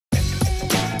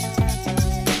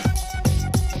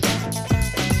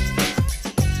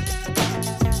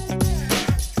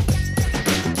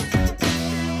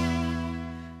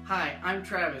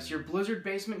your Blizzard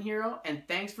Basement Hero, and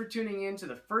thanks for tuning in to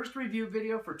the first review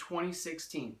video for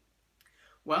 2016.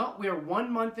 Well, we are 1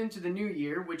 month into the new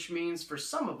year, which means for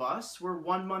some of us, we're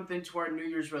 1 month into our New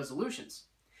Year's resolutions.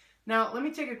 Now, let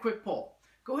me take a quick poll.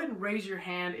 Go ahead and raise your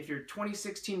hand if your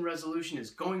 2016 resolution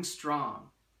is going strong.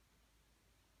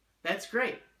 That's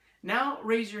great. Now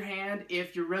raise your hand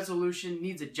if your resolution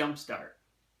needs a jump start.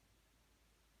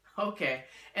 Okay,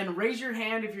 and raise your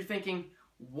hand if you're thinking,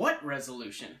 what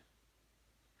resolution?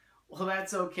 Well,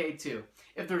 that's okay too.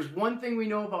 If there's one thing we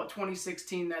know about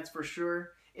 2016, that's for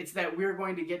sure, it's that we're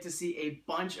going to get to see a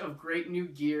bunch of great new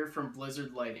gear from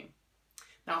Blizzard Lighting.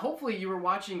 Now, hopefully you were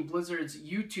watching Blizzard's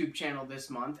YouTube channel this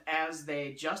month as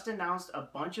they just announced a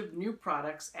bunch of new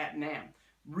products at NAMM.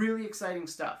 Really exciting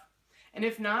stuff. And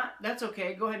if not, that's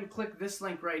okay. Go ahead and click this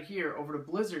link right here over to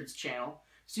Blizzard's channel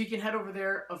so you can head over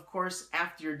there, of course,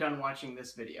 after you're done watching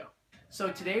this video. So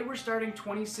today we're starting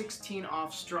 2016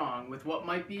 off strong with what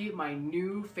might be my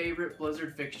new favorite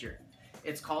Blizzard fixture.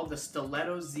 It's called the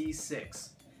Stiletto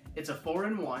Z6. It's a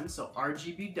 4-in-1, so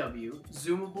RGBW,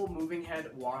 zoomable moving head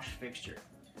wash fixture.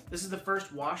 This is the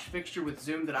first wash fixture with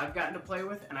zoom that I've gotten to play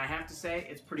with, and I have to say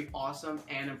it's pretty awesome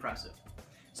and impressive.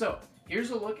 So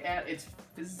here's a look at its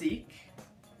physique.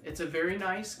 It's a very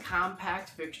nice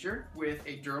compact fixture with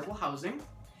a durable housing.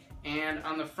 And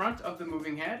on the front of the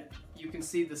moving head, you can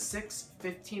see the 6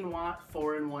 15-watt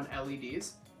 4-in-1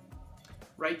 LEDs.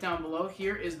 Right down below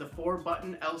here is the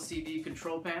 4-button LCD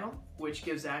control panel, which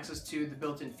gives access to the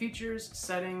built-in features,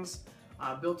 settings,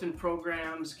 built-in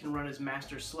programs, can run as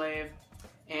master-slave,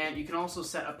 and you can also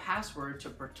set a password to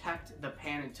protect the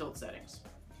pan and tilt settings.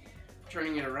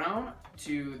 Turning it around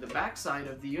to the back side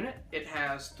of the unit, it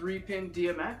has 3-pin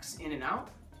DMX in and out,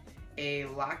 a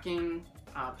locking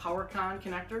PowerCon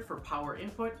connector for power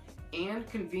input, and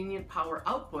convenient power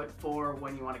output for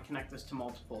when you want to connect this to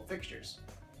multiple fixtures.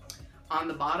 On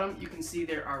the bottom, you can see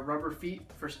there are rubber feet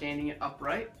for standing it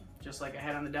upright, just like I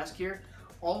had on the desk here.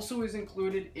 Also is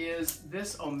included is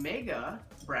this Omega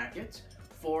bracket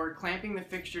for clamping the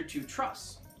fixture to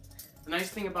truss. The nice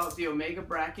thing about the Omega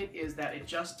bracket is that it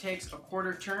just takes a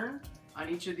 1/4 turn on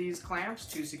each of these clamps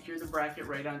to secure the bracket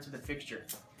right onto the fixture.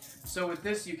 So with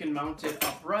this, you can mount it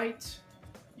upright,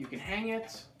 you can hang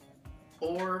it,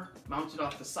 or mount it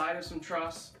off the side of some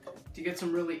truss to get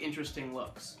some really interesting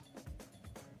looks.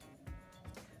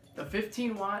 The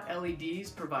 15-watt LEDs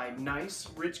provide nice,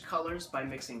 rich colors by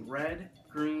mixing red,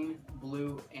 green,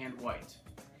 blue, and white.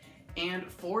 And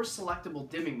 4 selectable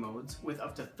dimming modes with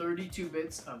up to 32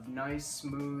 bits of nice,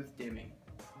 smooth dimming.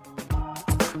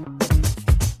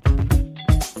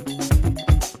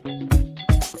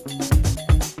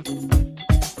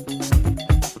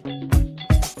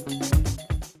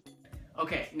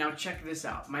 Okay, now check this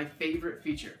out, my favorite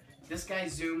feature. This guy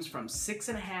zooms from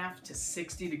 6.5 to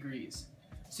 60 degrees.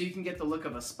 So you can get the look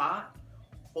of a spot,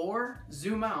 or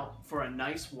zoom out for a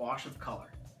nice wash of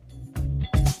color.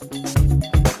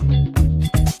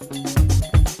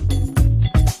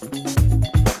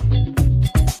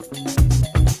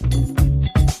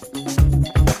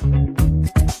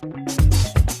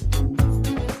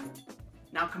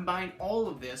 Now combine all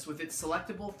of this with its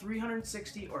selectable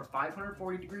 360 or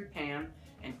 540 degree pan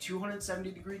and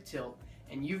 270 degree tilt,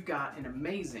 and you've got an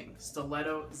amazing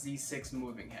Stiletto Z6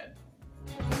 moving head.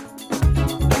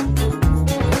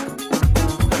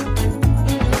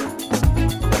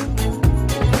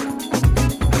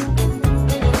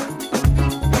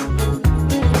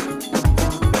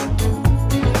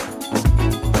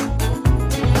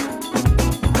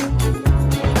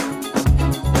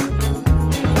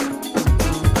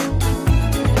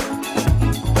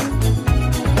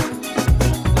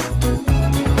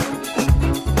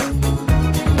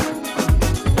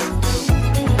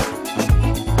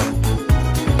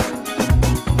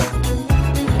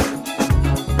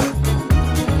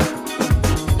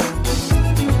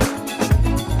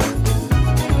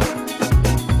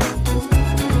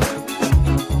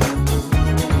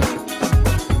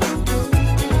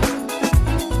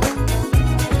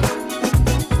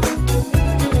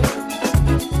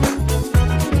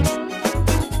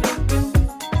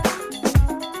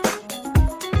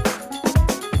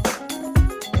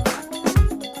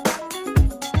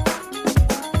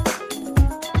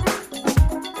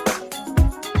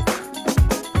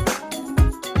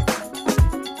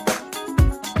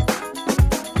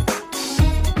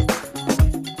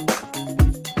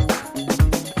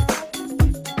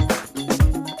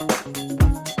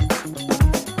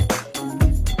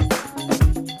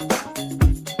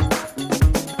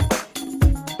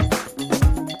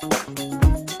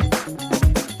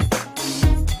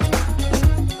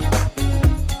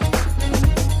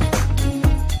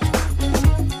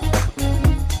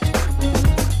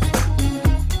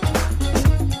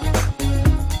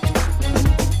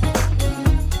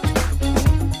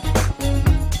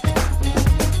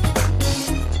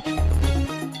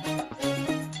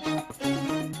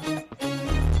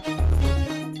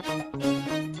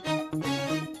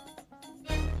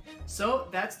 So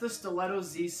that's the Stiletto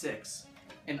Z6,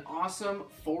 an awesome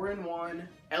 4-in-1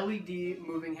 LED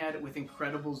moving head with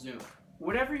incredible zoom.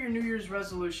 Whatever your New Year's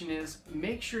resolution is,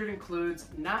 make sure it includes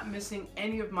not missing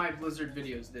any of my Blizzard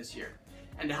videos this year.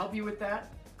 And to help you with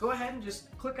that, go ahead and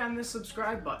just click on this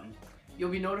subscribe button. You'll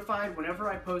be notified whenever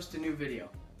I post a new video.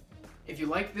 If you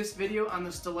liked this video on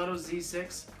the Stiletto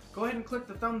Z6, go ahead and click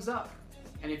the thumbs up.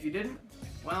 And if you didn't,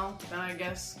 well, then I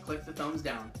guess click the thumbs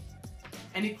down.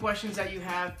 Any questions that you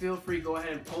have, feel free to go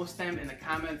ahead and post them in the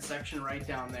comments section right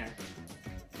down there.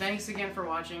 Thanks again for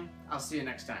watching. I'll see you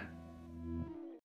next time.